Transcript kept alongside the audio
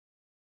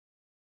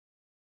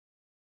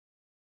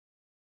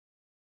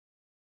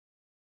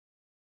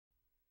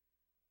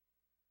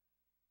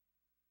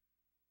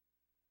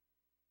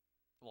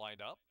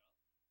lined up,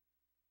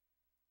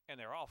 and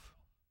they're off.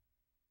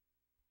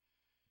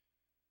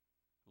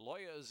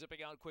 Loya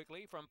zipping out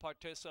quickly from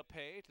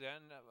Participate.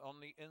 Then on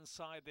the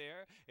inside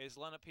there is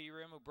Lenape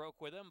Rim, who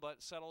broke with him,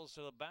 but settles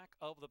to the back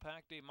of the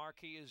pack.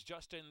 Marquis is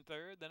just in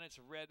third. Then it's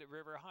Red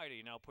River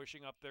Heidi now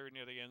pushing up third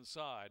near the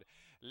inside.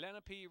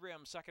 Lenape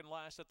Rim second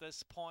last at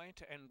this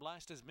point, and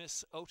last is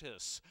Miss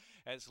Otis,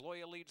 as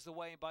Loya leads the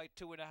way by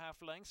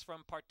 2.5 lengths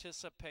from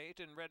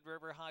Participate, and Red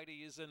River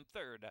Heidi is in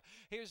third.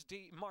 Here's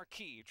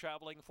Marquis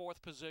traveling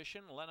fourth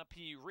position.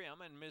 Lenape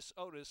Rim and Miss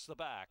Otis the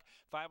back.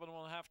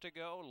 5.5 to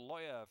go.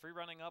 Loya free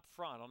running up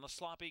front on the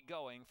sloppy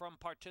going from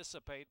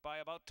Participate by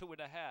about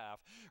 2.5.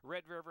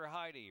 Red River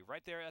Heidi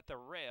right there at the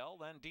rail.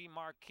 Then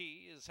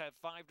Marquis has had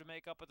 5 to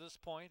make up at this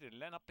point, and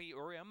Lenape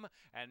Rim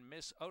and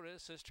Miss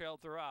Otis has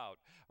trailed throughout.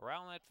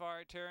 Around that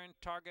far turn,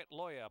 Target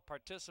Loya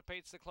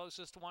Participates the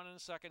closest one in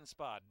second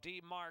spot.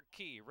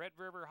 Marquis, Red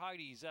River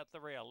Heidi's at the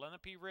rail.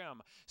 Lenape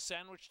Rim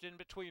sandwiched in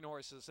between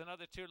horses.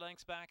 Another 2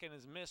 lengths back, and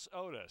is Miss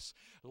Otis.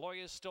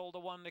 Loya stole the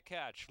one to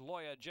catch.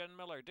 Loya, Jen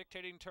Miller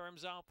dictating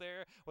terms out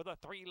there with a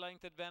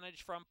 3-length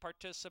advantage from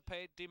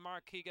Participate.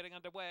 Marquis getting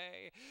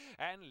underway,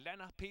 and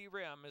Lenape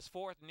Rim is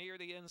fourth near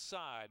the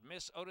inside.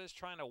 Miss Otis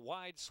trying a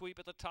wide sweep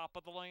at the top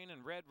of the lane,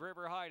 and Red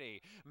River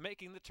Heidi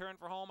making the turn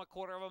for home.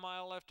 1/4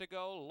 mile left to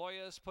go.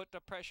 Loya's put the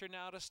pressure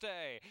now to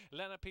stay.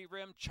 Lenape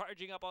Rim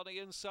charging up on the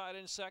inside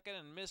in second,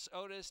 and Miss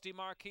Otis.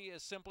 Marquis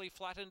is simply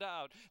flattened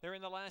out. They're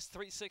in the last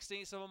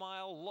 3/16 of a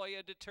mile.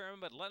 Loya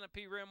determined, but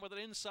Lenape Rim with an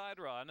inside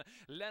run.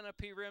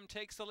 Lenape Rim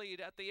takes the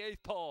lead at the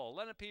 8th pole.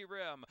 Lenape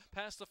Rim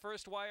past the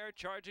first wire,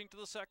 charging to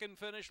the second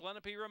finish.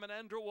 Lenape Rim and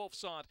Andrew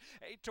Wolfsont.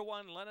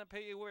 8-1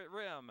 Lenape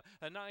Rim,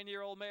 a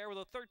 9-year-old mare with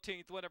a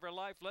 13th win of her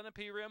life.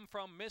 Lenape Rim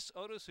from Miss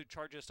Otis, who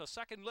charges to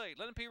second late.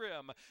 Lenape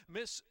Rim,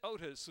 Miss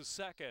Otis is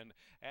second,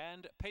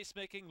 and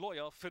pacemaking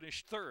Loya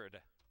finished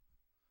third.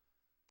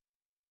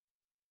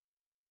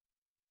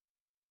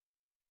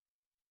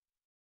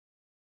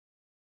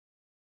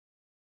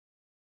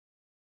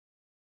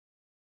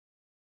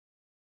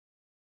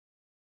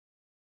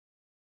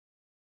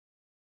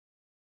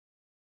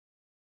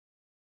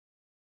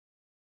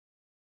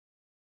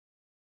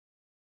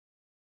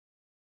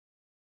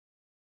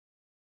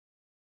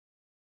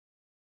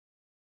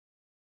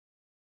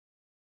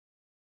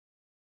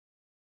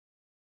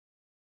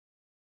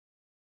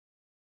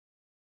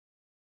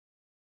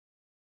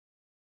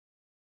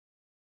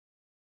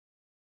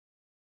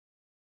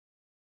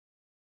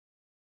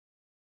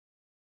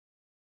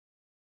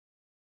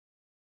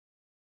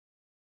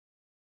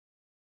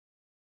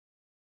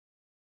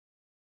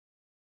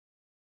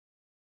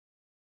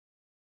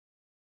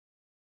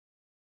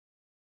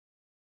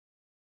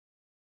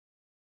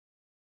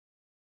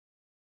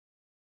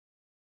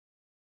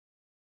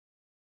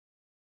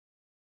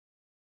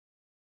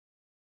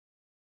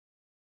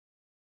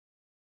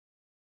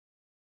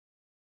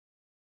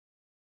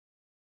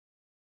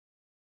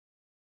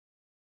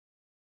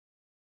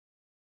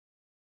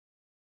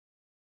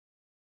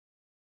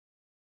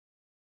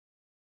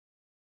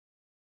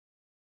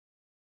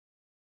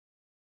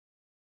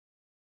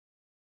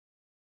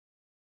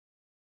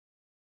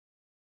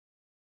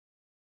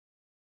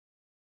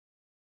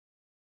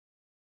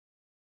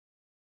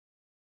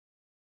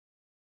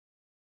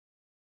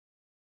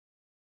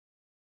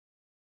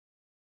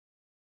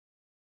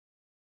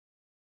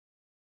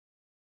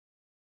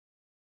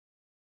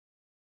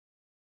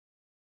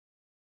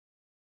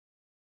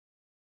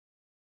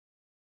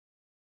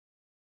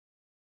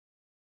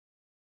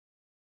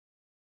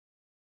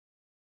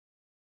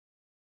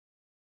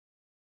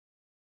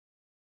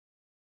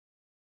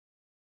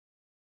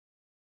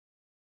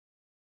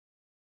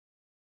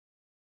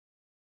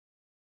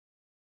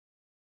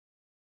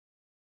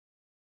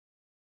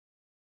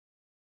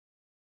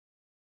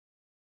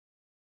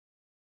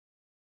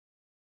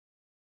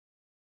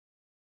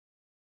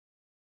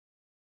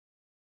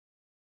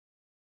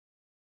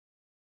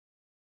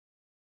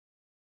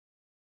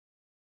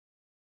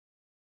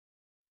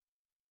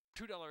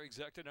 $2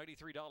 exact to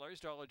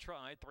 $93. Dollar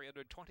tried,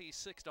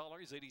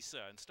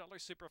 $326.80. Dollar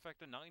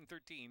superfecta,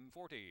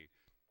 $913.40.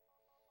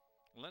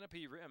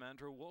 Lenape Rim,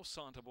 Andrew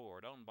Wolfsont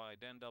aboard, owned by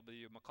Dan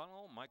W.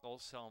 McConnell, Michael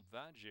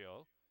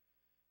Salvaggio.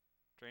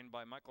 Trained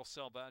by Michael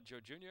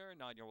Salvaggio Jr.,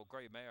 9-year-old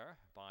gray mare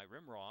by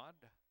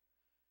Rimrod.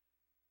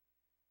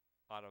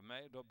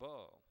 Adame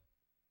Dobo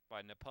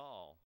by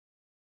Nepal.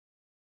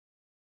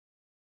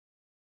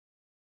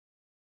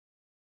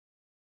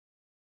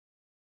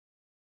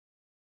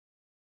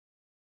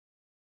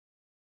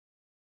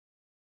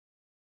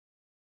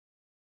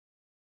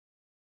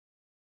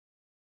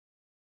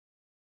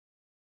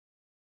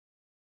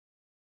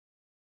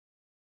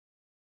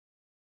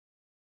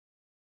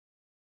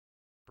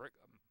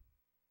 Brigham.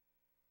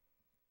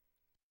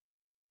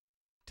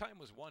 Time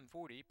was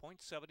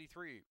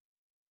 1:40.73.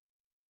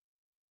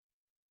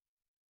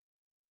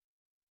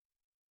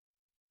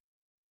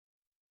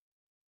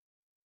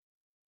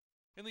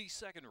 In the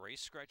second race,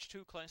 scratch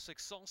 2 Classic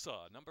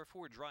Salsa. Number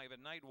 4 Drive at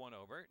Night won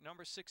over.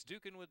 Number 6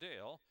 Dukin with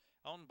Dale,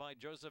 owned by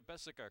Joseph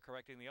Bessica,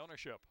 correcting the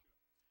ownership.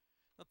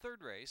 The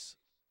third race,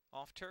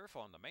 off turf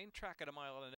on the main track at a mile and